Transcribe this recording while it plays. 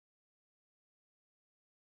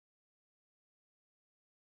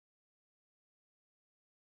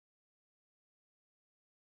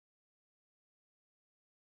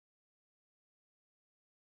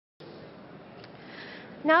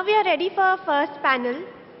Now we are ready for our first panel.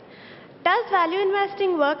 Does value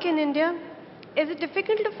investing work in India? Is it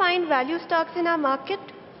difficult to find value stocks in our market?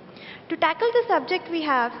 To tackle the subject, we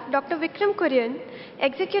have Dr. Vikram Kurian,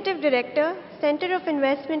 Executive Director, Center of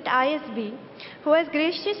Investment ISB, who has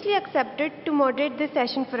graciously accepted to moderate this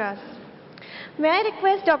session for us. May I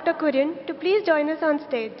request Dr. Kurian to please join us on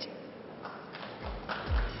stage.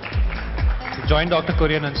 To join Dr.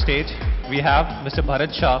 Kurian on stage, we have Mr.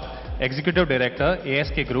 Bharat Shah, Executive Director,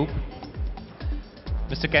 ASK Group,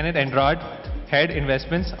 Mr. Kenneth Endrad, Head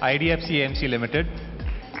Investments, IDFC AMC Limited,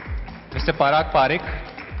 Mr. Parag Parikh,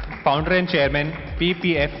 Founder and Chairman,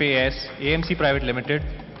 PPFAS AMC Private Limited,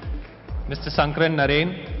 Mr. Sankaran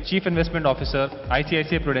Narain, Chief Investment Officer,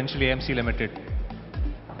 ICICI Prudential AMC Limited.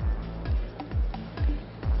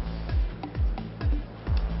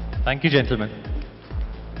 Thank you, gentlemen.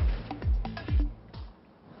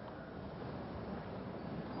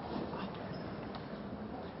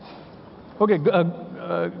 Okay,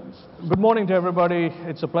 good morning to everybody.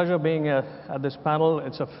 It's a pleasure being at this panel.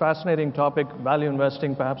 It's a fascinating topic, value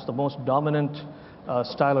investing, perhaps the most dominant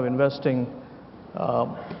style of investing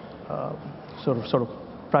sort of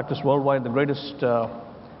practiced worldwide. The greatest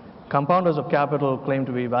compounders of capital claim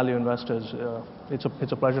to be value investors.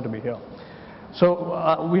 It's a pleasure to be here.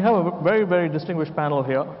 So we have a very, very distinguished panel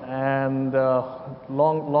here and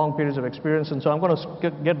long periods of experience. And so I'm going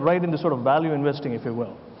to get right into sort of value investing, if you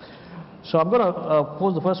will. So I'm going to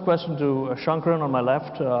pose the first question to Shankaran on my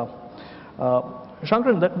left.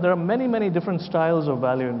 Shankaran, there are many, many different styles of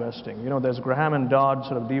value investing. You know, there's Graham and Dodd,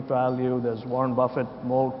 sort of deep value. There's Warren Buffett,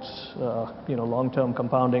 Moltz, long-term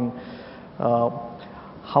compounding.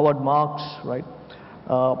 Howard Marks, right?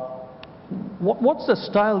 What's the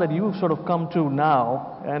style that you've sort of come to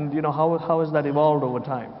now, and how has that evolved over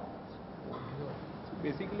time?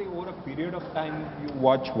 Basically, over a period of time, you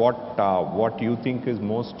watch what you think is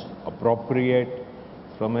most appropriate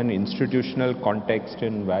from an institutional context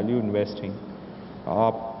in value investing.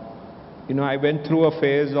 I went through a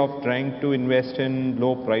phase of trying to invest in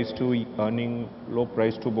low price to earning, low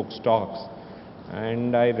price to book stocks,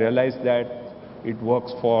 and I realized that it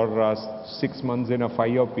works for 6 months in a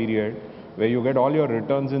 5-year period, where you get all your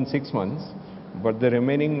returns in 6 months, but the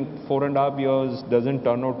remaining 4.5 years doesn't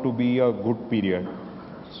turn out to be a good period.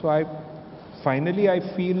 So I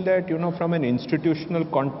feel that, from an institutional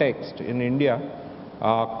context in India,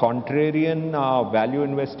 contrarian value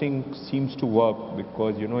investing seems to work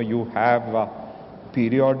because, you have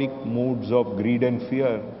periodic moods of greed and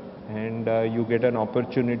fear, and you get an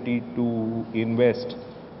opportunity to invest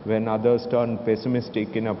when others turn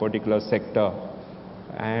pessimistic in a particular sector.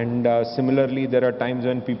 And similarly, there are times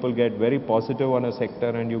when people get very positive on a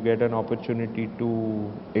sector and you get an opportunity to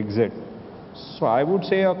exit. So I would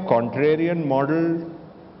say a contrarian model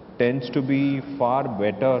tends to be far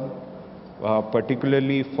better,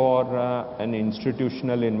 particularly for an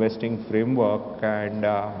institutional investing framework, and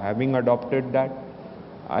having adopted that,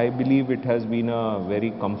 I believe it has been a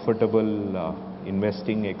very comfortable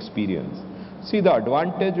investing experience. See, the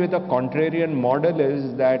advantage with a contrarian model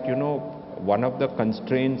is that, one of the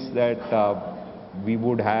constraints that we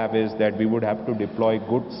would have is that we would have to deploy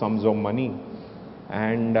good sums of money.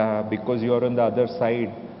 And because you're on the other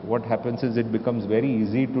side, what happens is it becomes very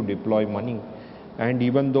easy to deploy money. And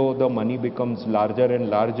even though the money becomes larger and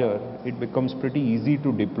larger, it becomes pretty easy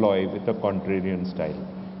to deploy with a contrarian style.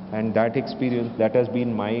 And that experience, that has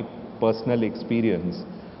been my personal experience.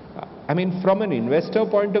 I mean, from an investor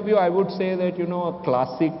point of view, I would say that, a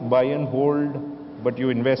classic buy and hold, but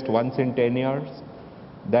you invest once in 10 years,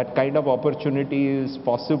 that kind of opportunity is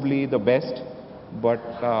possibly the best. But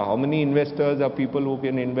how many investors are people who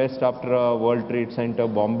can invest after a World Trade Center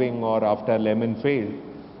bombing or after Lehman failed?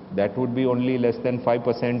 That would be only less than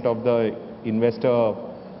 5% of the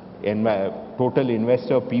total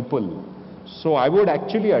investor people. So I would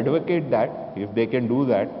actually advocate that if they can do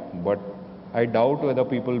that, but I doubt whether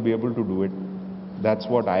people will be able to do it. That's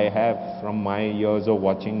what I have from my years of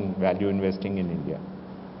watching value investing in India.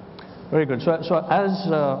 Very good. So as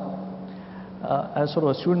sort of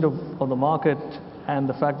a student of the market and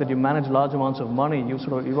the fact that you manage large amounts of money, you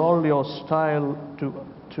sort of evolve your style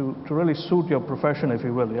to really suit your profession, if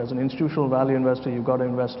you will. As an institutional value investor, you've got to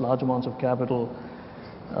invest large amounts of capital,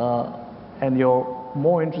 and you're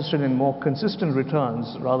more interested in more consistent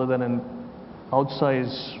returns rather than in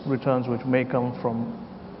outsized returns which may come from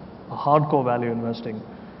a hardcore value investing.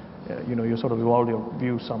 You sort of evolve your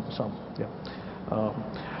view some. Yeah.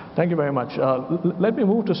 Thank you very much. Let me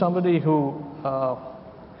move to somebody who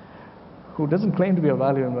doesn't claim to be a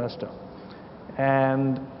value investor,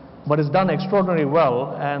 but has done extraordinarily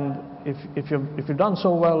well, and if you've done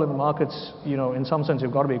so well in the markets, in some sense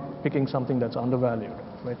you've got to be picking something that's undervalued,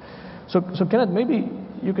 right? So Kenneth, maybe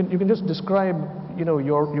you can just describe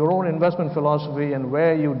your own investment philosophy and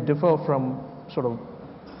where you differ from sort of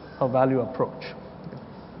a value approach.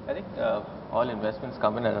 I think all investments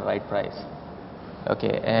come in at a right price.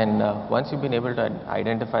 Okay, and once you've been able to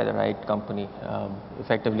identify the right company,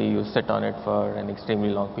 effectively you sit on it for an extremely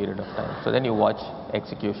long period of time. So then you watch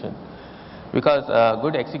execution, because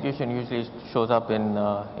good execution usually shows up in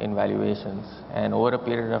valuations, and over a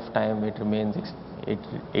period of time it remains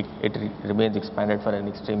expanded for an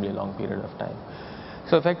extremely long period of time.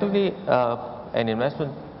 So effectively, the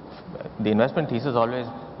investment thesis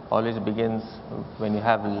always begins when you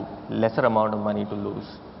have lesser amount of money to lose.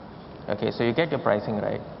 Okay, so you get your pricing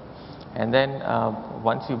right, and then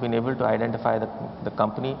once you've been able to identify the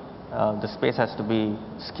company, the space has to be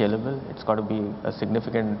scalable. It's got to be a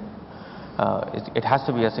significant. It has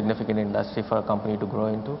to be a significant industry for a company to grow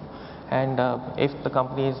into, and if the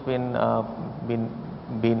company has been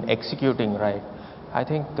executing right, I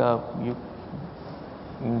think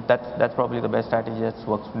that's probably the best strategy that's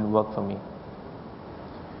worked for me.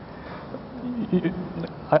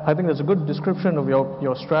 I think that's a good description of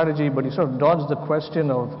your strategy, but you sort of dodged the question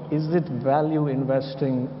of, is it value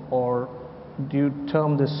investing, or do you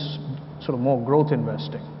term this sort of more growth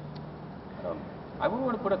investing? I would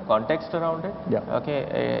want to put a context around it. Yeah. Okay,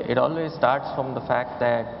 it always starts from the fact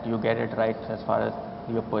that you get it right as far as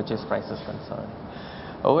your purchase price is concerned.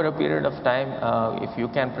 Over a period of time, if you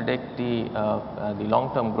can predict the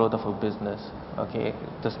long-term growth of a business, okay,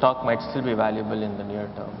 the stock might still be valuable in the near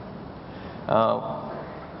term.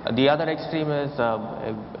 The other extreme is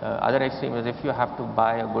if you have to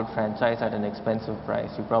buy a good franchise at an expensive price,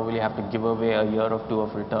 you probably have to give away a year or two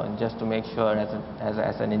of return just to make sure,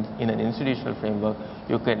 in an institutional framework,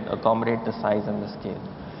 you can accommodate the size and the scale.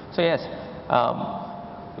 So yes,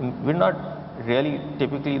 we're not really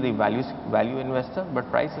typically the value investor, but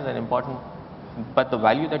price is an important. But the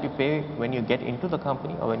value that you pay when you get into the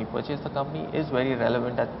company or when you purchase the company is very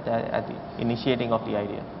relevant at the initiating of the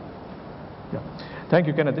idea. Yeah. Thank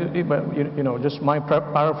you, Kenneth. Just my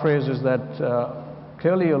paraphrase is that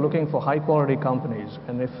clearly you're looking for high quality companies,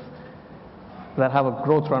 and that have a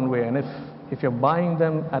growth runway, and if you're buying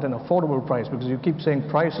them at an affordable price, because you keep saying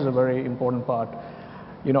price is a very important part,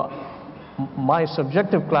 my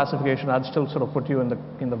subjective classification, I'd still sort of put you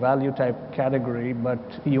in the value type category, but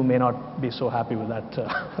you may not be so happy with that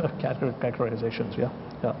categorizations. Yeah.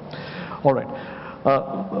 All right.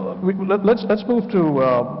 Let's move to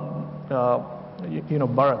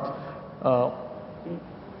Bharat.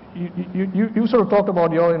 You sort of talked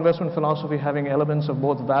about your investment philosophy having elements of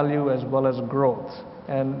both value as well as growth,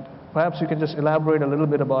 and perhaps you can just elaborate a little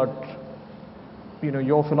bit about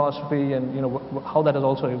your philosophy and how that has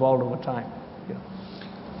also evolved over time.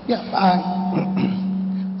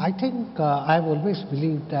 I think I've always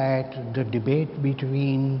believed that the debate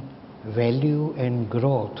between value and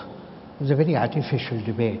growth is a very artificial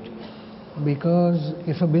debate, because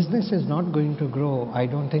if a business is not going to grow, I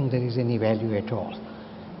don't think there is any value at all.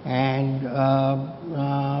 And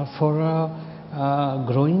for a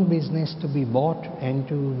growing business to be bought and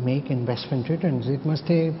to make investment returns, it must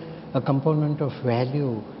have a component of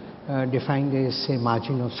value defined as, say,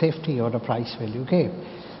 margin of safety or a price value gap.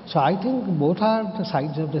 So I think both are the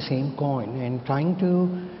sides of the same coin, and trying to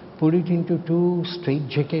put it into two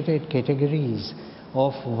straitjacketed categories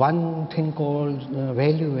of one thing called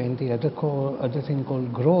value and the other thing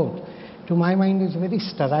called growth, to my mind is a very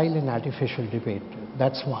sterile and artificial debate.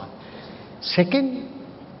 That's one. Second,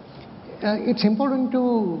 it's important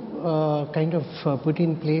to kind of put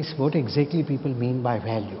in place what exactly people mean by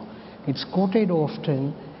value. It's quoted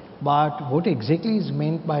often, but what exactly is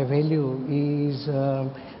meant by value is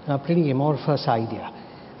a pretty amorphous idea.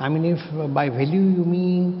 I mean, if by value you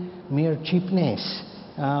mean mere cheapness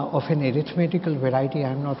of an arithmetical variety,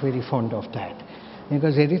 I'm not very fond of that,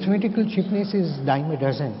 because arithmetical cheapness is dime a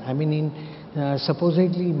dozen. I mean, in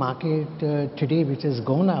supposedly market today, which has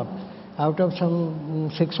gone up, out of some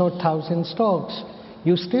 6,000 stocks,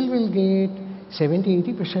 you still will get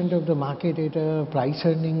 70–80% of the market at a price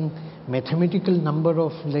earning mathematical number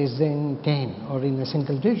of less than 10 or in a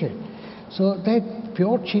single digit. So that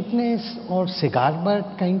pure cheapness or cigar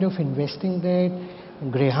butt kind of investing that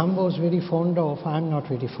Graham was very fond of, I'm not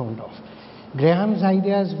very fond of. Graham's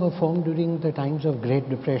ideas were formed during the times of Great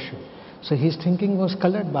Depression, so his thinking was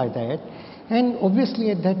colored by that. And obviously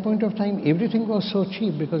at that point of time everything was so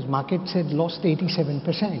cheap because markets had lost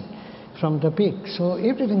 87% from the peak, so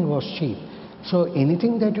everything was cheap. So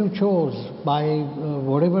anything that you chose by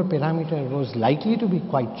whatever parameter was likely to be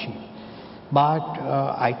quite cheap. But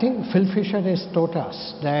I think Phil Fisher has taught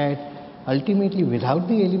us that ultimately without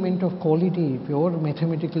the element of quality, pure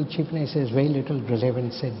mathematical cheapness has very little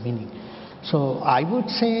relevance and meaning. So I would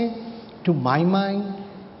say, to my mind,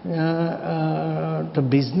 the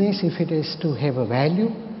business, if it is to have a value,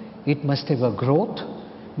 it must have a growth.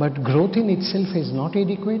 But growth in itself is not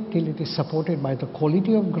adequate till it is supported by the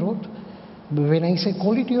quality of growth. When I say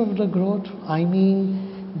quality of the growth, I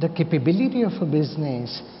mean the capability of a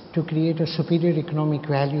business to create a superior economic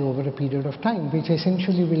value over a period of time, which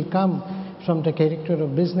essentially will come from the character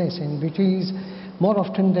of business and which is more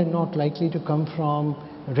often than not likely to come from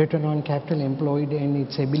return on capital employed and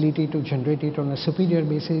its ability to generate it on a superior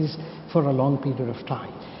basis for a long period of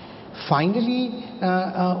time. Finally,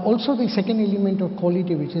 also the second element of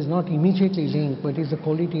quality, which is not immediately linked but is the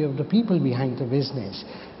quality of the people behind the business,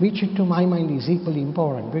 which to my mind is equally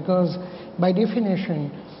important, because by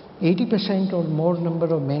definition 80% or more number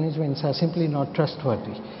of managements are simply not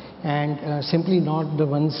trustworthy and simply not the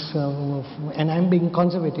ones, and I'm being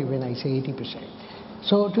conservative when I say 80%.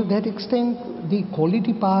 So to that extent, the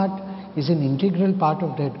quality part is an integral part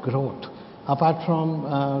of that growth, apart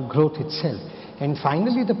from growth itself. And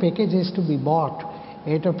finally, the package has to be bought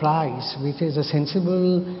at a price which is a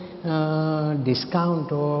sensible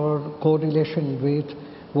discount or correlation with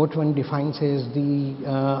what one defines as the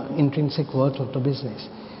intrinsic worth of the business.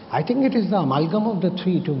 I think it is the amalgam of the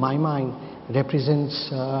three, to my mind, represents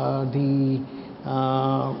if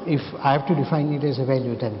I have to define it as a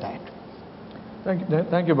value, then that.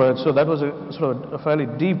 Thank you, Bharat. So that was a sort of a fairly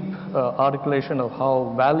deep articulation of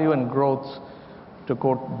how value and growth, to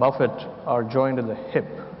quote Buffett, are joined at the hip,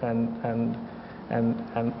 and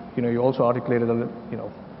you know, you also articulated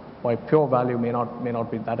why pure value may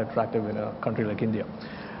not be that attractive in a country like India.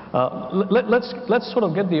 Let's sort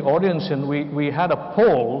of get the audience in. We had a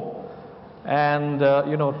poll, and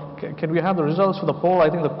can we have the results for the poll? I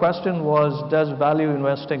think the question was, does value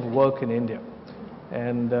investing work in India?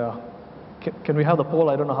 And can we have the poll?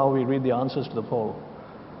 I don't know how we read the answers to the poll.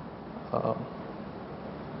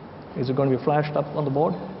 Is it going to be flashed up on the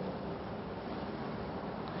board?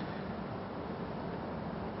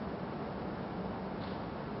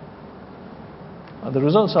 The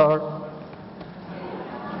results are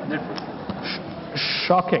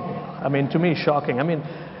shocking. I mean, to me, shocking. I mean,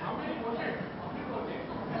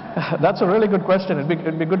 that's a really good question.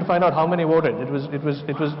 It'd be good to find out how many voted.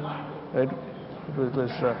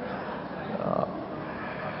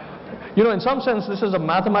 In some sense, this is a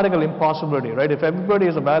mathematical impossibility, right? If everybody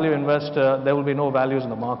is a value investor, there will be no values in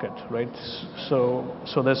the market, right? So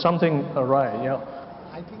there's something awry, yeah.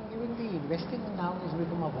 I think even the investing now has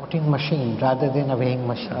become a voting machine rather than a weighing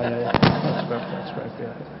machine. That's right,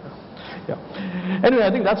 yeah. Anyway,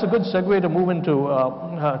 I think that's a good segue to move into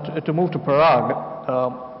to Parag.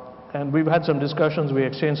 And we've had some discussions. We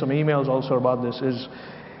exchanged some emails also about this.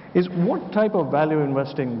 Is what type of value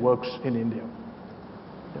investing works in India?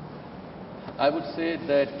 I would say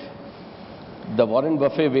that the Warren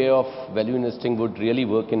Buffett way of value investing would really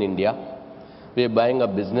work in India. We are buying a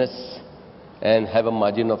business and have a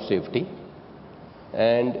margin of safety.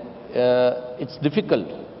 And it's difficult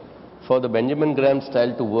for the Benjamin Graham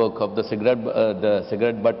style to work, of the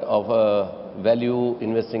cigarette butt of a value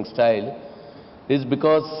investing style, is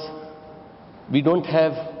because we don't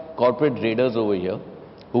have corporate traders over here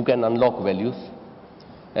who can unlock values.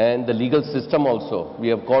 And the legal system also, we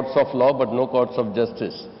have courts of law but no courts of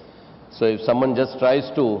justice. So if someone just tries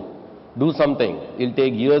to do something, it'll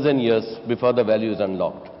take years and years before the value is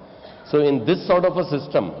unlocked. So in this sort of a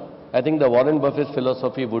system, I think the Warren Buffett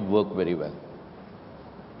philosophy would work very well.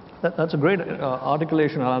 That's a great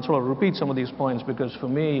articulation. I'll sort of repeat some of these points, because for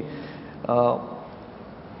me,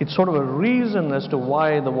 it's sort of a reason as to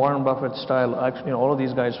why the Warren Buffett style, actually, all of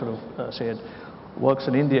these guys sort of say it works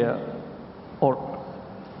in India,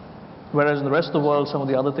 whereas in the rest of the world, some of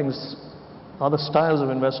the other things, other styles of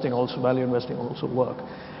investing, also value investing, also work.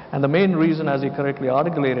 And the main reason, as he correctly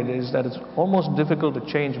articulated, is that it's almost difficult to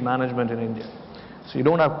change management in India. So you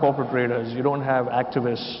don't have corporate traders, you don't have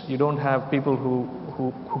activists, you don't have people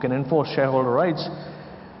who can enforce shareholder rights.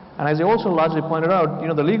 And as he also largely pointed out,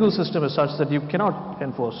 the legal system is such that you cannot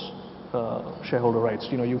enforce shareholder rights.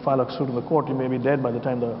 You file a suit in the court, you may be dead by the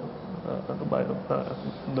time the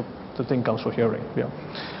thing comes for hearing. Yeah.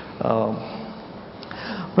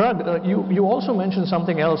 Parag, you also mentioned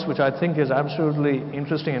something else which I think is absolutely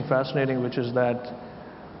interesting and fascinating, which is that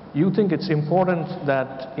you think it's important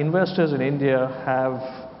that investors in India have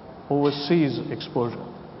overseas exposure.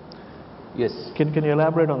 Yes. Can you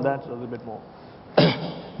elaborate on that a little bit more?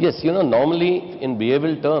 Yes, normally in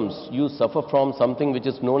behavioral terms, you suffer from something which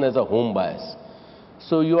is known as a home bias.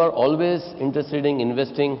 So you are always interested in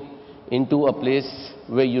investing into a place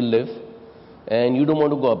where you live and you don't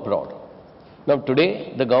want to go abroad. Now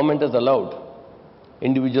today the government has allowed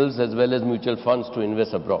individuals as well as mutual funds to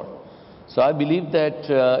invest abroad. So I believe that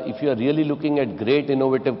if you are really looking at great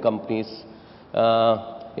innovative companies,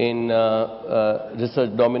 in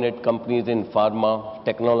research dominant companies in pharma,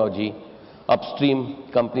 technology, upstream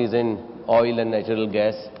companies in oil and natural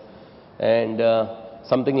gas, and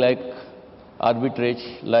something like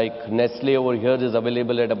arbitrage like Nestle over here is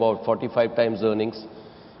available at about 45 times earnings,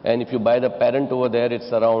 and if you buy the parent over there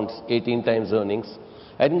it's around 18 times earnings.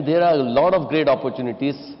 I think there are a lot of great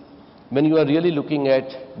opportunities when you are really looking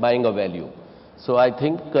at buying a value. So I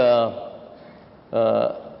think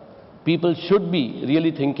people should be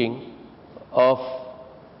really thinking of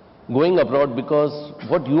going abroad, because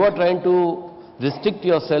what you are trying to restrict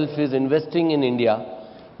yourself is investing in India,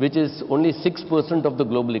 which is only 6% of the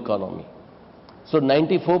global economy. So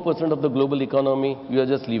 94% of the global economy, you are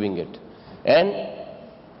just leaving it. And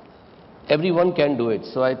everyone can do it.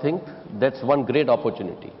 So I think that's one great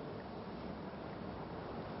opportunity.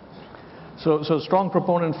 So strong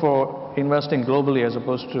proponent for investing globally as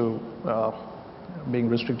opposed to being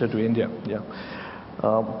restricted to India. Yeah.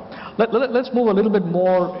 Let's move a little bit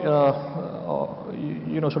more,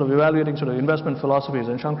 sort of evaluating sort of investment philosophies.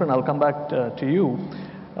 And Shankaran, I'll come back to you.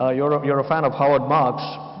 You're a fan of Howard Marks,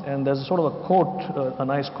 and there's sort of a quote, a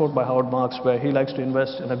nice quote by Howard Marks, where he likes to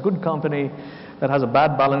invest in a good company that has a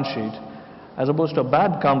bad balance sheet, as opposed to a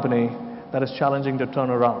bad company that is challenging to turn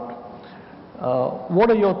around. What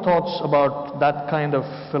are your thoughts about that kind of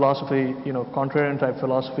philosophy, contrarian type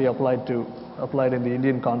philosophy applied in the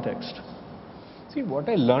Indian context? See, what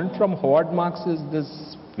I learned from Howard Marks is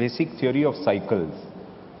this basic theory of cycles,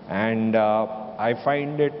 and I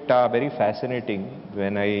find it very fascinating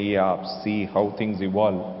when I see how things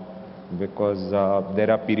evolve, because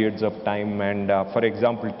there are periods of time, and for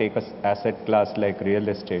example, take an asset class like real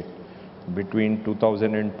estate. Between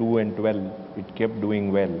 2002 and 12, it kept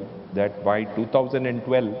doing well. That by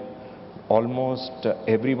 2012, almost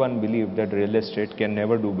everyone believed that real estate can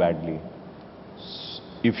never do badly.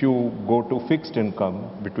 If you go to fixed income,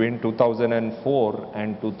 between 2004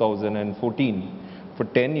 and 2014, for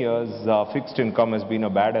 10 years, fixed income has been a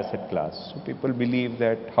bad asset class. So people believe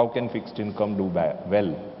that how can fixed income do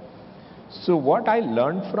well? So what I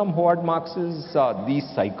learned from Howard Marks is these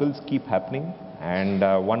cycles keep happening, and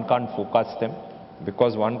one can't forecast them.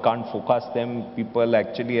 Because one can't forecast them, people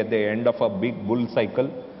actually at the end of a big bull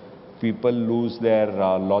cycle, people lose their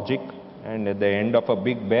logic, and at the end of a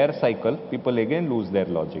big bear cycle, people again lose their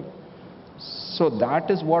logic. So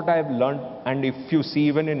that is what I've learned. And if you see,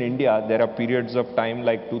 even in India, there are periods of time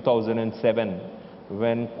like 2007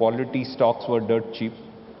 when quality stocks were dirt cheap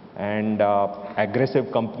and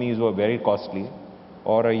aggressive companies were very costly,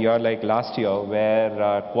 or a year like last year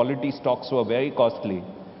where quality stocks were very costly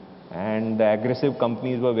and the aggressive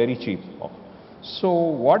companies were very cheap. So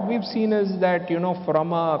what we've seen is that,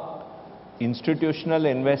 from a institutional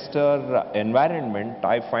investor environment,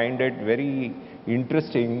 I find it very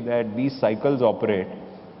interesting that these cycles operate,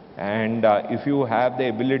 and if you have the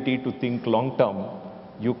ability to think long term,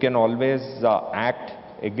 you can always act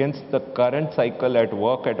against the current cycle at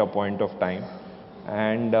work at a point of time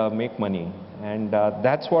and make money. And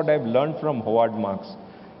that's what I've learned from Howard Marks.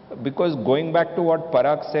 Because going back to what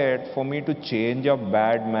Parag said, for me to change a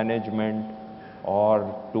bad management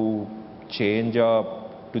or to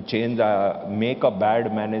make a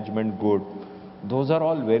bad management good, those are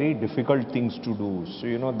all very difficult things to do.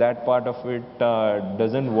 So that part of it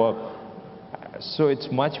doesn't work. So it's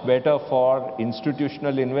much better for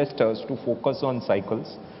institutional investors to focus on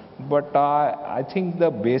cycles. But I think the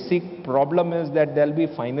basic problem is that there'll be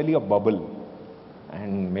finally a bubble.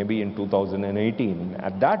 And maybe in 2018,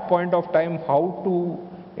 at that point of time, how to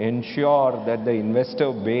ensure that the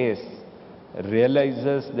investor base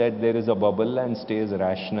realizes that there is a bubble and stays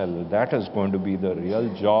rational. That is going to be the real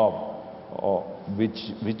job,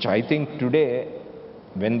 which I think today,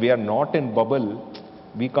 when we are not in bubble,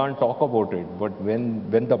 we can't talk about it. But when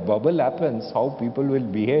the bubble happens, how people will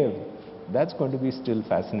behave, that's going to be still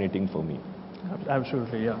fascinating for me.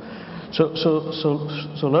 Absolutely, yeah.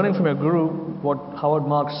 So learning from your guru, what Howard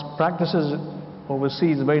Marks practices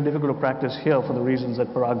overseas is very difficult to practice here for the reasons that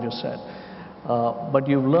Parag just said. But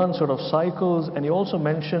you've learned sort of cycles, and you also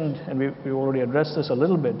mentioned, and we already addressed this a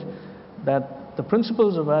little bit, that the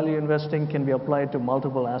principles of value investing can be applied to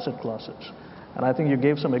multiple asset classes. And I think you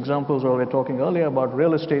gave some examples while we were talking earlier about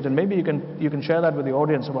real estate, and maybe you can share that with the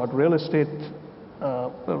audience about real estate,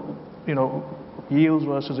 yields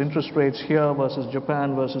versus interest rates here versus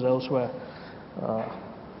Japan versus elsewhere.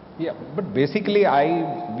 Yeah, but basically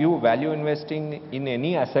I view value investing in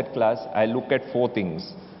any asset class. I look at four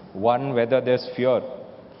things. One, whether there's fear.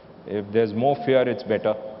 If there's more fear, it's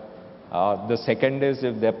better. The second is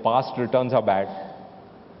if their past returns are bad.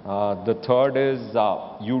 The third is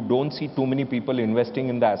you don't see too many people investing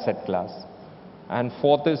in the asset class. And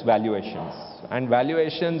fourth is valuations. And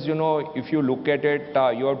valuations, you know, if you look at it,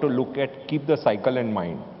 you have to keep the cycle in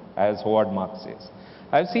mind, as Howard Marks says.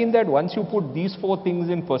 I've seen that once you put these four things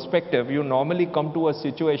in perspective, you normally come to a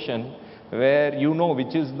situation where you know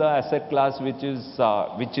which is the asset class which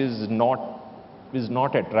is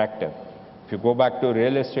not attractive. If you go back to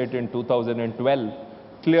real estate in 2012,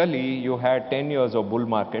 clearly you had 10 years of bull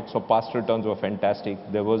market, so past returns were fantastic.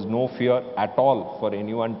 There was no fear at all for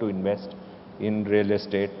anyone to invest in real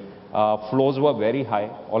estate. Flows were very high.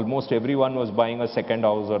 Almost everyone was buying a second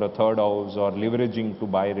house or a third house or leveraging to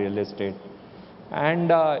buy real estate.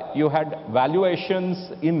 And you had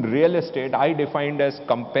valuations in real estate, I defined as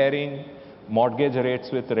comparing mortgage rates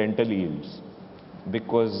with rental yields,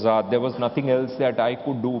 because there was nothing else that I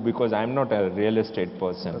could do because I'm not a real estate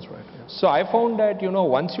person. That's right. Yeah. So I found that, you know,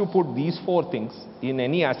 once you put these four things in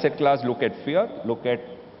any asset class, look at fear, look at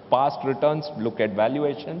past returns, look at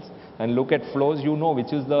valuations, and look at flows, you know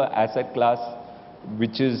which is the asset class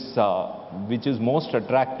which is most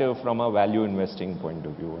attractive from a value investing point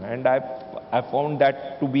of view. And I found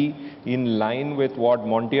that to be in line with what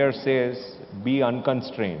Montier says, be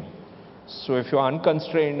unconstrained. So if you're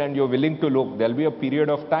unconstrained and you're willing to look, there'll be a period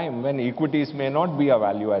of time when equities may not be a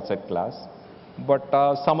value asset class, but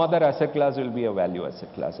some other asset class will be a value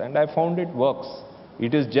asset class. And I found it works.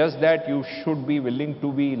 It is just that you should be willing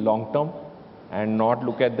to be long term and not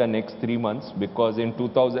look at the next 3 months, because in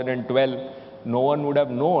 2012, no one would have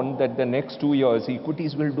known that the next 2 years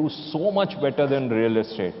equities will do so much better than real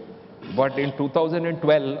estate. But in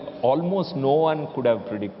 2012, almost no one could have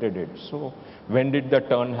predicted it. So when did the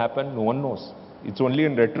turn happen? No one knows. It's only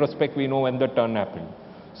in retrospect we know when the turn happened.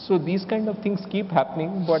 So these kind of things keep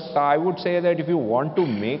happening, but I would say that if you want to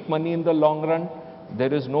make money in the long run,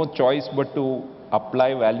 there is no choice but to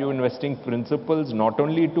apply value investing principles not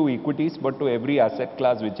only to equities but to every asset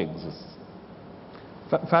class which exists.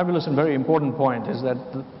 Fabulous and very important point is that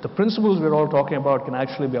the principles we're all talking about can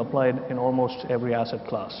actually be applied in almost every asset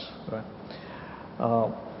class, right?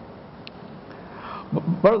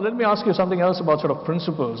 But let me ask you something else about sort of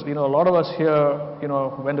principles. You know, a lot of us here, you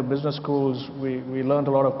know, went to business schools. We learned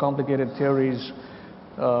a lot of complicated theories,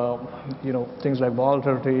 you know, things like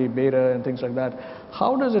volatility, beta, and things like that.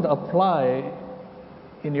 How does it apply,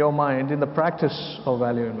 in your mind, in the practice of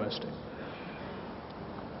value investing?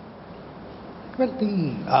 Well,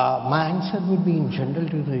 my answer would be in general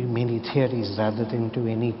to the many theories rather than to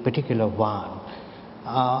any particular one.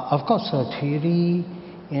 Of course, a theory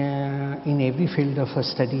in every field of a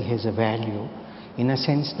study has a value, in a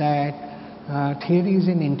sense that theory is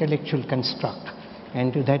an intellectual construct,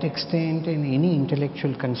 and to that extent, in any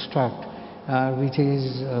intellectual construct which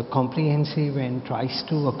is comprehensive and tries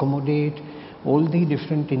to accommodate all the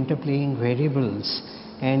different interplaying variables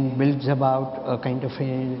and builds about a kind of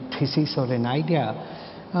a thesis or an idea,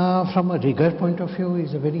 from a rigor point of view,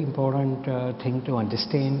 is a very important thing to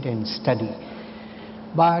understand and study.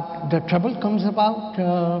 But the trouble comes about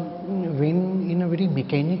when, in a very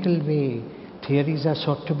mechanical way, theories are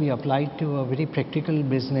sought to be applied to a very practical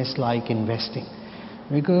business like investing.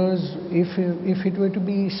 Because if it were to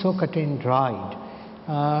be so cut and dried,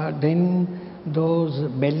 then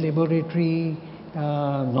those Bell Laboratory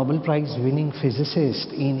Nobel Prize winning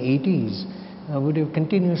physicists in 80s would have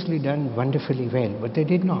continuously done wonderfully well, but they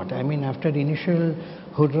did not. I mean, after initial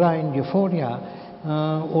hoorah and euphoria,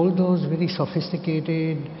 all those very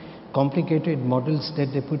sophisticated, complicated models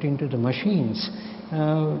that they put into the machines,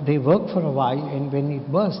 they worked for a while, and when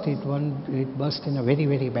it burst in a very,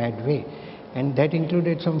 very bad way. And that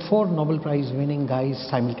included some 4 Nobel Prize winning guys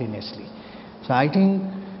simultaneously. So I think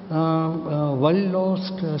world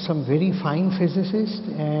lost some very fine physicists,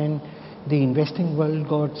 and the investing world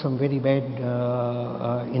got some very bad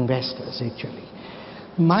investors actually.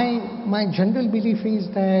 My general belief is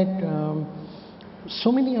that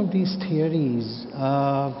so many of these theories,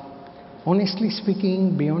 honestly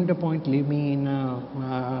speaking, beyond the point, leave me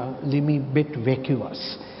a bit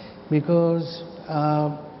vacuous, because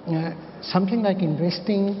something like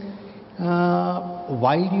investing,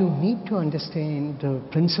 while you need to understand the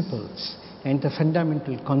principles and the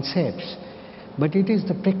fundamental concepts, but it is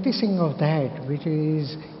the practicing of that which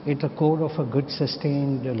is at the core of a good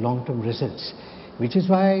sustained long-term results, which is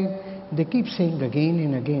why they keep saying again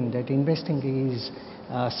and again that investing is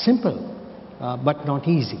simple but not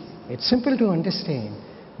easy. It's simple to understand,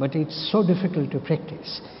 but it's so difficult to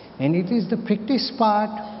practice. And it is the practice part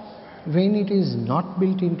when it is not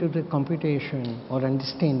built into the computation or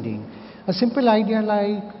understanding. A simple idea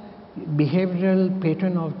like behavioral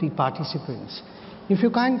pattern of the participants. If you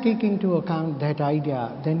can't take into account that idea,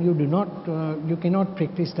 then you cannot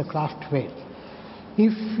practice the craft well.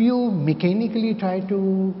 If you mechanically try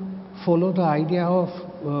to follow the idea of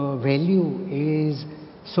value is,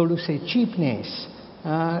 so to say, cheapness,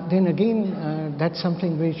 then again that's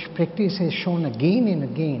something which practice has shown again and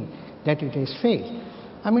again that it has failed.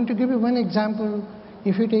 I mean, to give you one example,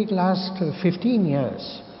 if you take last 15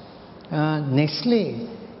 years, Nestle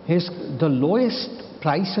has the lowest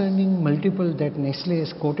price earning multiple that Nestle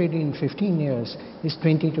has quoted in 15 years is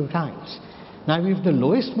 22 times. Now, if the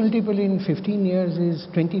lowest multiple in 15 years is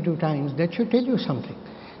 22 times, that should tell you something.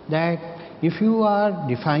 That if you are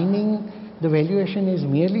defining the valuation as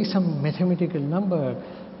merely some mathematical number,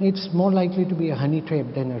 it's more likely to be a honey trap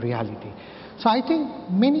than a reality. So I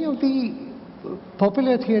think many of the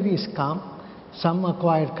popular theories come, some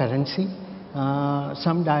acquire currency,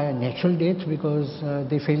 some die a natural death because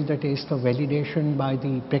they fail the test of validation by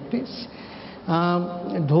the practice.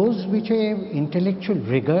 Those which have intellectual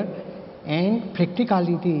rigor and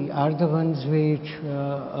practicality are the ones which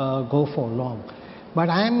go for long. But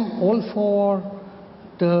I am all for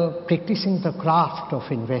the practicing the craft of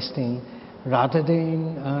investing rather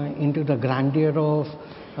than into the grandeur of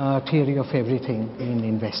theory of everything in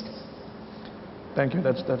investing. Thank you.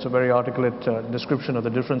 That's a very articulate description of the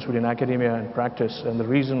difference between academia and practice, and the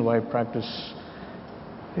reason why practice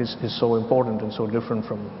is so important and so different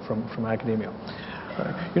from academia.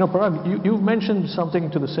 You know, Parag, you've mentioned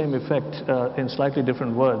something to the same effect in slightly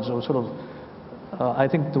different words, or sort of. I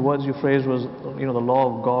think the words you phrased was, you know, the law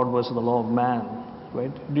of God versus the law of man,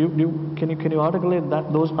 right? Can you articulate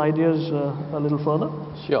those ideas a little further?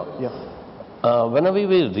 Sure. Yeah. Whenever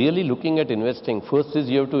we're really looking at investing, first is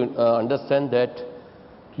you have to understand that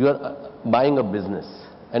you are buying a business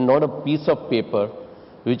and not a piece of paper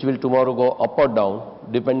which will tomorrow go up or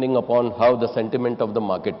down depending upon how the sentiment of the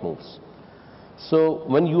market moves. So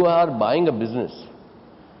when you are buying a business,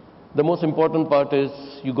 the most important part is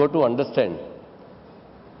you got to understand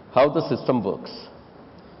how the system works.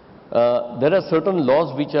 There are certain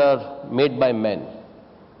laws which are made by men,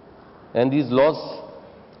 and these laws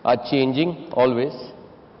are changing always,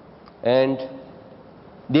 and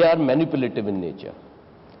they are manipulative in nature.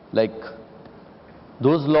 Like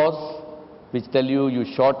those laws which tell you you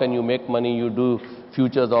short and you make money, you do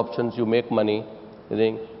futures options, you make money,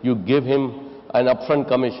 you give him an upfront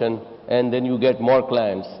commission and then you get more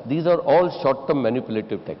clients. These are all short-term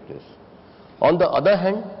manipulative tactics. On the other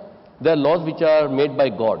hand, there are laws which are made by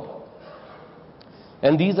God,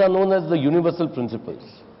 and these are known as the universal principles.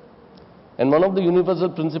 And one of the universal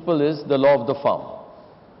principles is the law of the farm.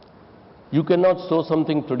 You cannot sow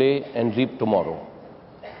something today and reap tomorrow.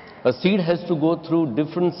 A seed has to go through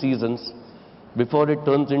different seasons before it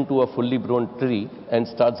turns into a fully grown tree and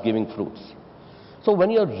starts giving fruits. So when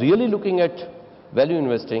you're really looking at value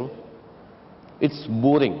investing, it's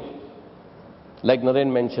boring. Like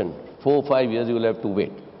Naren mentioned, 4 or 5 years you will have to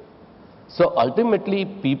wait. So ultimately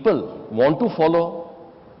people want to follow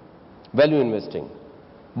value investing,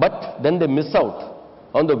 but then they miss out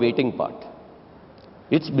on the waiting part.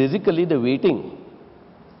 It's basically the waiting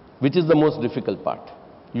which is the most difficult part.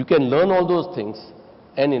 You can learn all those things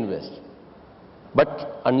and invest.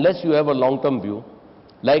 But unless you have a long-term view,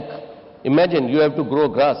 like imagine you have to grow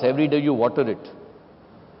grass, every day you water it.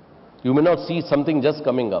 You may not see something just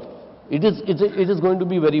coming up. It is going to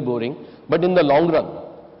be very boring, but in the long run,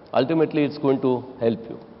 ultimately it's going to help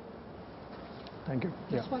you. Thank you.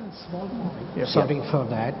 Just one small point. Yes. Sorry for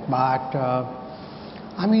that, but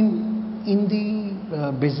I mean, in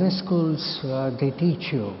the business schools, they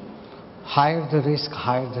teach you higher the risk,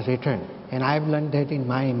 higher the return. And I've learned that in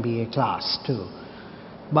my MBA class too.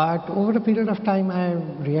 But over a period of time, I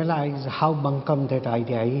realized how bunkum that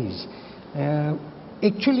idea is.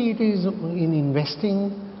 Actually, it is in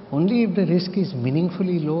investing only if the risk is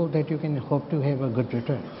meaningfully low that you can hope to have a good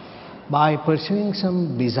return. By pursuing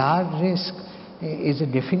some bizarre risk is a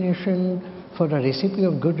definition for a recipe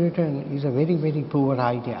of good return is a very, very poor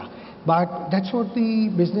idea. But that's what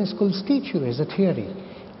the business schools teach you as a theory.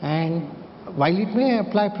 And while it may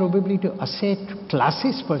apply probably to asset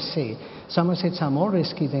classes per se, some assets are more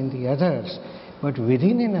risky than the others, but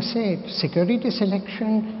within an asset, security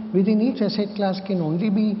selection within each asset class can only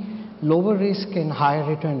be lower risk and higher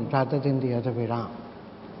return rather than the other way around.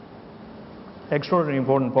 Extraordinarily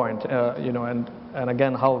important point, you know, and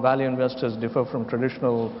again, how value investors differ from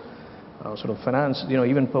traditional sort of finance,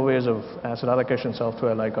 even purveyors of asset allocation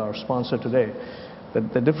software like our sponsor today,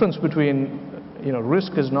 that the difference between,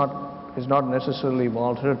 risk is not necessarily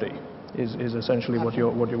volatility, is essentially what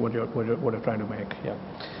you're trying to make. Yeah.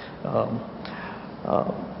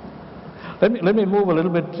 Let me move a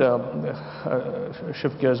little bit,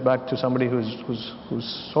 shift gears back to somebody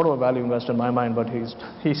who's sort of a value investor in my mind, but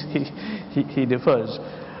he differs.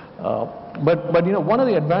 But one of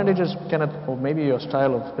the advantages, Kenneth, or maybe your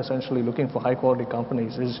style of essentially looking for high quality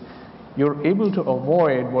companies, is you're able to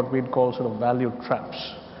avoid what we'd call sort of value traps.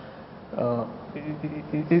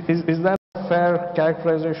 Is that a fair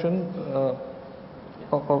characterization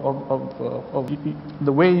of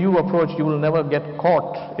the way you approach? You will never get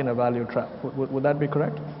caught in a value trap. Would that be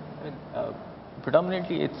correct?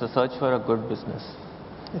 Predominantly, it's a search for a good business.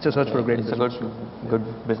 It's a search for a great business. It's a good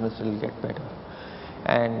business will get better.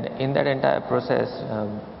 And in that entire process,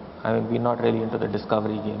 we're not really into the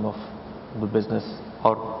discovery game of the business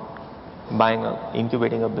or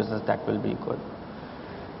incubating a business that will be good.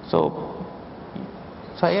 So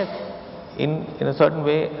yes, in a certain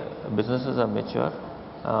way, businesses are mature.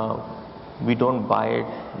 We don't buy it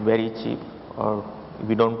very cheap, or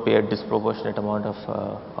we don't pay a disproportionate amount of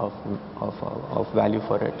value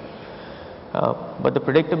for it. But the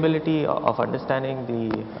predictability of understanding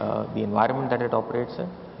the environment that it operates in,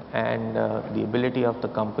 and the ability of the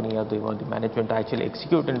company or the management to actually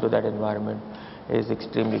execute into that environment is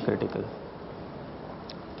extremely critical.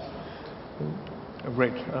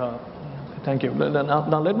 Great. Thank you.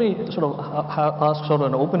 Now let me sort of ask sort of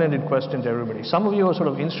an open-ended question to everybody. Some of you are sort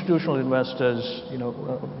of institutional investors,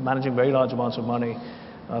 managing very large amounts of money.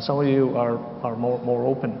 Some of you are more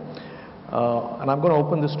open. And I'm going to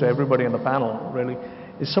open this to everybody on the panel, really.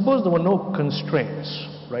 Suppose there were no constraints,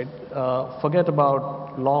 right? Forget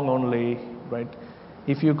about long only, right?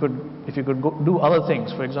 If you could do other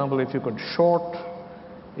things, for example, if you could short,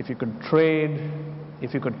 if you could trade,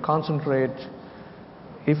 if you could concentrate,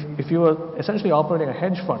 if you were essentially operating a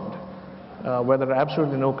hedge fund where there are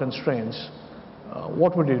absolutely no constraints,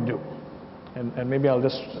 what would you do? And maybe I'll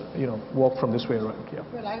just walk from this way around. Yeah.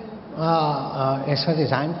 Well, as far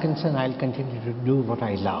as I'm concerned, I'll continue to do what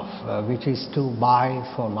I love, which is to buy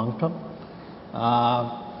for long term.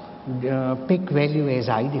 Pick value as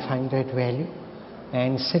I define that value,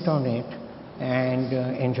 and sit on it and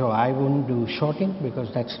enjoy. I wouldn't do shorting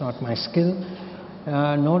because that's not my skill.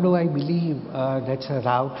 Nor do I believe that's a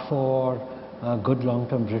route for good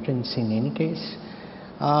long-term returns in any case.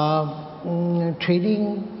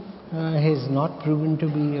 Trading has not proven to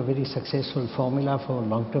be a very successful formula for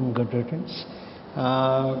long-term good returns.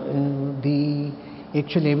 The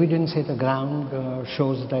actual evidence at the ground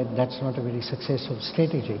shows that that's not a very successful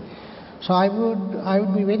strategy. So I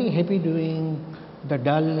would be very happy doing the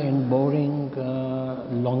dull and boring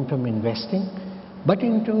long-term investing, but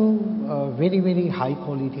into very, very high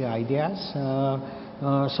quality ideas,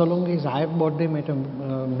 so long as I have bought them at a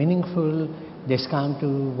meaningful discount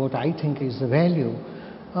to what I think is the value.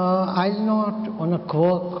 I'll not on a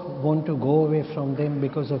quirk want to go away from them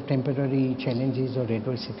because of temporary challenges or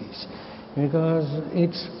adversities, because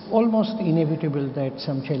it's almost inevitable that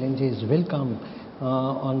some challenges will come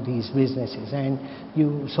on these businesses, and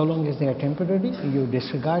so long as they are temporary, you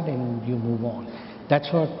disregard and you move on. That's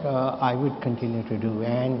what I would continue to do.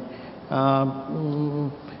 And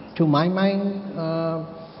to my mind,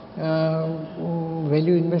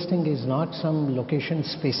 value investing is not some location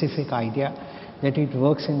specific idea, that it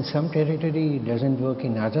works in some territory, it doesn't work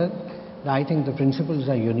in other. I think the principles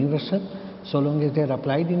are universal. So long as they are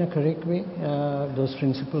applied in a correct way, those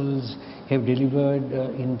principles have delivered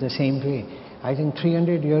in the same way. I think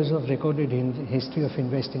 300 years of recorded history of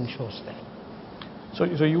investing shows that. So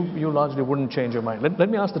you largely wouldn't change your mind. Let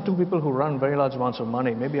me ask the two people who run very large amounts of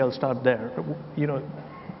money. Maybe I'll start there.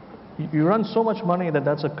 You run so much money that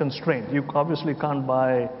that's a constraint. You obviously can't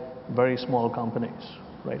buy very small companies,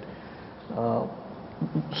 right?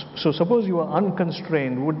 So suppose you are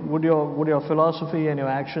unconstrained, would your philosophy and your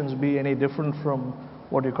actions be any different from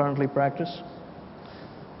what you currently practice?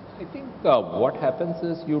 I think what happens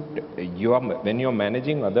is when you're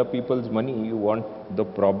managing other people's money, the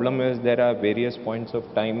problem is there are various points of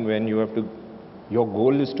time when your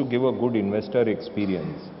goal is to give a good investor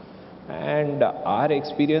experience. And our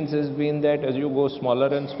experience has been that as you go smaller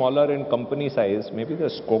and smaller in company size, maybe the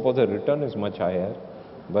scope of the return is much higher,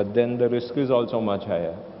 but then the risk is also much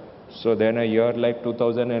higher. So then a year like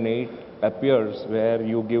 2008 appears where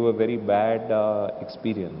you give a very bad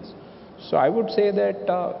experience. So I would say that,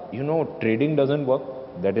 trading doesn't work.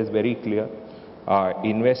 That is very clear.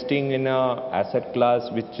 Investing in an asset class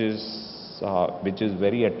which is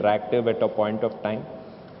very attractive at a point of time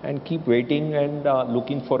and keep waiting and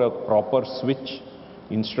looking for a proper switch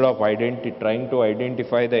instead of trying to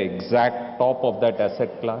identify the exact top of that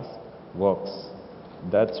asset class works.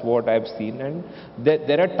 That's what I've seen, and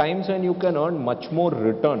there are times when you can earn much more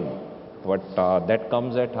return, but that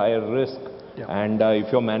comes at higher risk. Yeah. And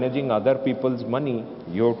if you're managing other people's money,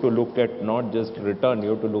 you have to look at not just return, you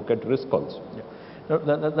have to look at risk also. Yeah.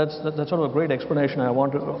 That's sort of a great explanation. I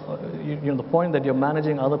want to, the point that you're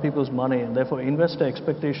managing other people's money, and therefore investor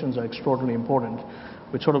expectations are extraordinarily important,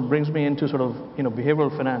 which sort of brings me into sort of,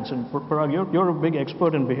 behavioral finance. And Parag, you're a big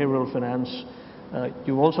expert in behavioral finance.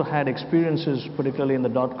 You've also had experiences, particularly in the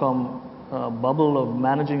dot-com bubble, of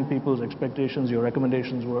managing people's expectations. Your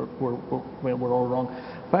recommendations were all wrong.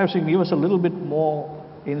 Perhaps you can give us a little bit more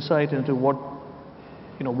insight into what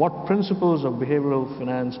principles of behavioral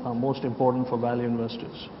finance are most important for value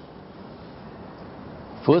investors.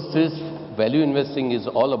 First is, value investing is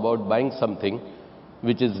all about buying something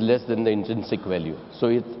which is less than the intrinsic value. So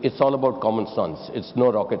it's all about common sense. It's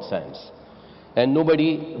no rocket science. And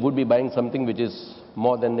nobody would be buying something which is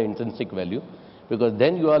more than the intrinsic value, because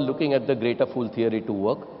then you are looking at the greater fool theory to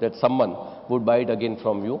work, that someone would buy it again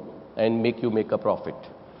from you and make you make a profit.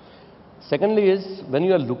 Secondly is, when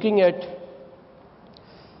you are looking at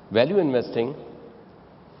value investing,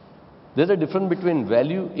 there's a difference between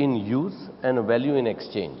value in use and a value in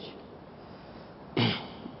exchange.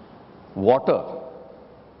 Water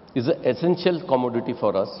is an essential commodity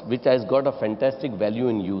for us, which has got a fantastic value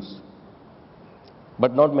in use.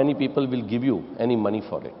 But not many people will give you any money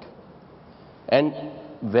for it. And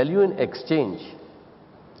value in exchange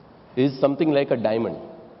is something like a diamond,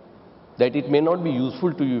 that it may not be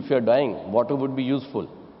useful to you. If you are dying, water would be useful,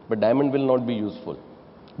 but diamond will not be useful.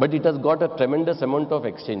 But it has got a tremendous amount of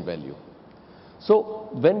exchange value. So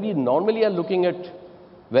when we normally are looking at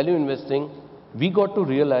value investing, we got to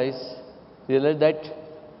realize that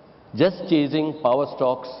just chasing power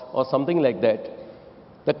stocks or something like that,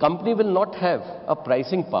 the company will not have a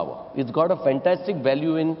pricing power. It's got a fantastic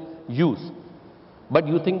value in use. But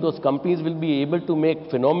you think those companies will be able to make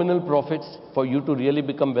phenomenal profits for you to really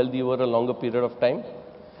become wealthy over a longer period of time?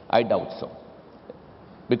 I doubt so.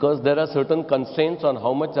 Because there are certain constraints on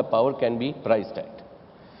how much the power can be priced at.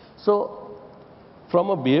 So,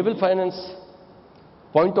 from a behavioral finance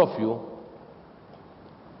point of view,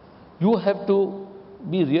 you have to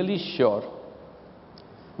be really sure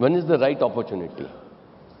when is the right opportunity.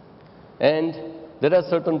 And there are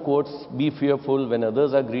certain quotes: be fearful when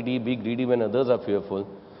others are greedy, be greedy when others are fearful.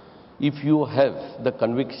 If you have the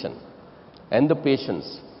conviction and the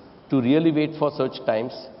patience to really wait for such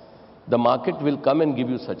times, the market will come and give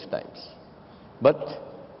you such times. But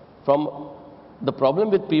the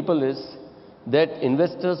problem with people is that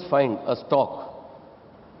investors find a stock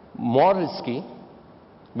more risky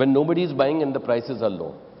when nobody is buying and the prices are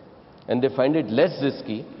low. And they find it less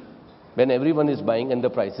risky when everyone is buying and the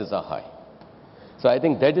prices are high. So I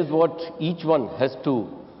think that is what each one has to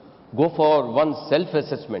go for, one's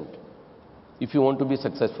self-assessment, if you want to be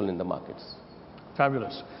successful in the markets.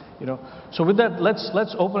 Fabulous. So with that,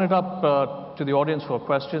 let's open it up to the audience for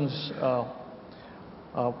questions.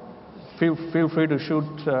 Feel free to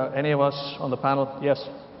shoot any of us on the panel. Yes.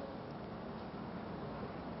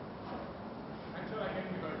 I'm sure I can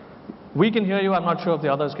be heard. We can hear you. I'm not sure if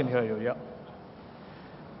the others can hear you. Yeah.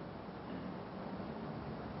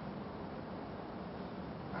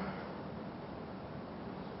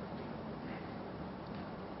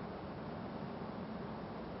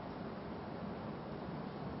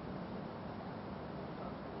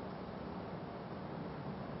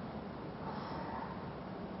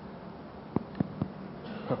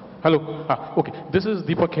 Hello. Okay. This is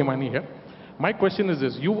Deepak Khemani here. My question is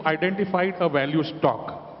this: you identified a value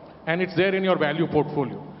stock, and it's there in your value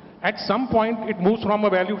portfolio. At some point, it moves from a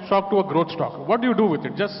value stock to a growth stock. What do you do with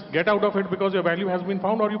it? Just get out of it because your value has been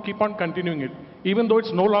found, or you keep on continuing it, even though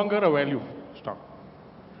it's no longer a value stock?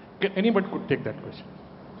 Anybody could take that question.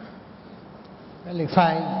 Well,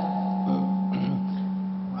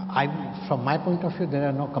 from my point of view, there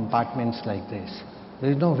are no compartments like this. There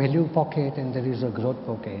is no value pocket and there is a growth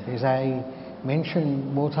pocket. As I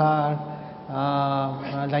mentioned, both are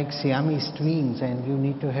like Siamese twins, and you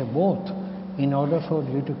need to have both in order for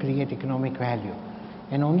you to create economic value.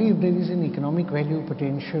 And only if there is an economic value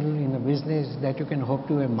potential in a business that you can hope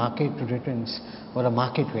to have market returns or a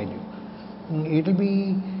market value. It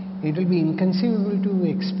will be inconceivable to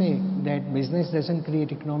expect that business doesn't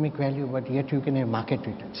create economic value, but yet you can have market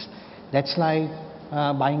returns. That's like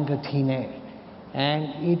buying a thin air.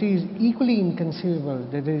 And it is equally inconceivable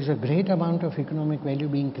that there is a great amount of economic value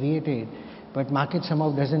being created but market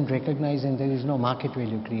somehow doesn't recognize and there is no market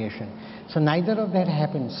value creation. So neither of that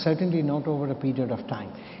happens, certainly not over a period of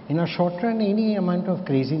time. In a short run, any amount of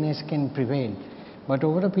craziness can prevail, but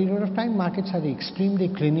over a period of time, markets are extremely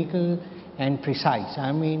clinical and precise.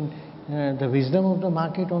 I mean, the wisdom of the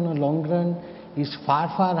market on a long run is far,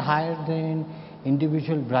 far higher than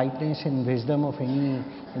individual brightness and wisdom of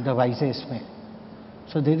the wisest man.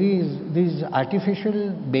 So there is these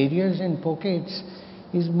artificial barriers and pockets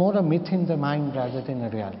is more a myth in the mind rather than a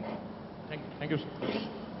reality. Thank you, sir.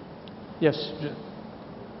 Yes.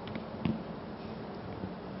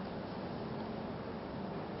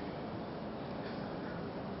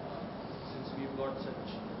 Since we've got such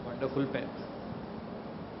wonderful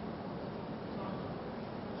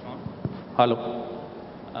Hello.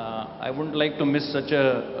 I wouldn't like to miss such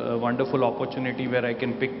a wonderful opportunity where I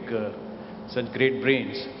can pick such great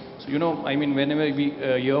brains. So, you know, I mean, whenever we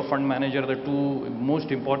hear fund manager, the two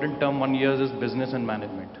most important term one hears is business and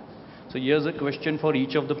management. So here's a question for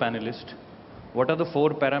each of the panelists. What are the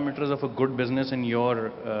 4 parameters of a good business in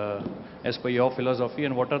your, as per your philosophy,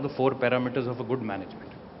 and what are the 4 parameters of a good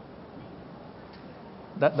management?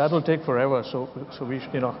 That will take forever. So we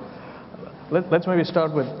should, you know, let's maybe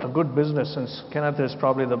start with a good business, since Kenneth is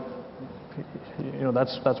probably the, you know,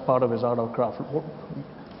 that's part of his art of craft.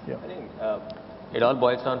 Yeah. I think it all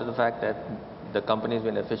boils down to the fact that the company has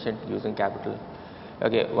been efficient using capital.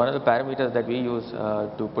 Okay, one of the parameters that we use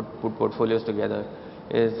to put portfolios together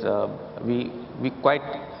is we quite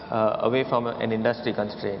away from an industry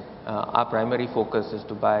constraint. Our primary focus is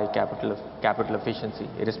to buy capital efficiency,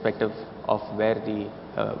 irrespective of where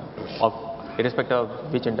irrespective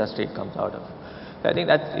of which industry it comes out of. So I think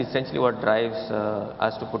that's essentially what drives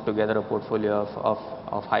us to put together a portfolio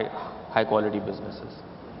of high quality businesses.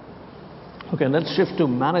 Okay, let's shift to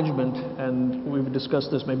management, and we've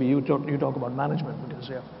discussed this. Maybe you talk about management, because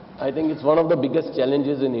yeah. I think it's one of the biggest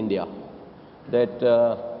challenges in India, that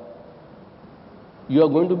you are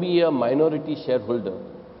going to be a minority shareholder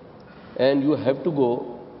and you have to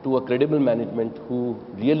go to a credible management who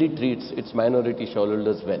really treats its minority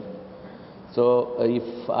shareholders well. So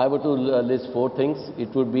if I were to list 4 things,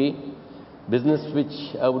 it would be business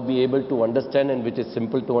which I would be able to understand and which is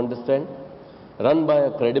simple to understand, run by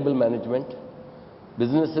a credible management,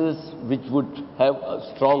 businesses which would have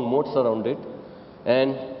strong moats around it,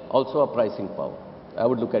 and also a pricing power. I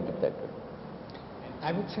would look at it that way.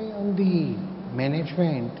 I would say on the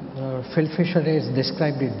management, Phil Fisher has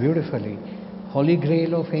described it beautifully. Holy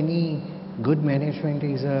grail of any good management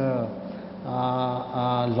is a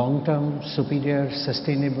long-term, superior,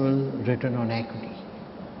 sustainable return on equity.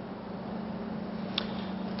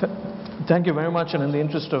 Thank you very much, and in the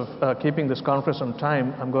interest of keeping this conference on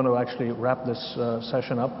time, I'm going to actually wrap this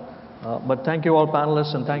session up. But thank you all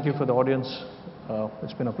panelists, and thank you for the audience.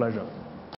 It's been a pleasure.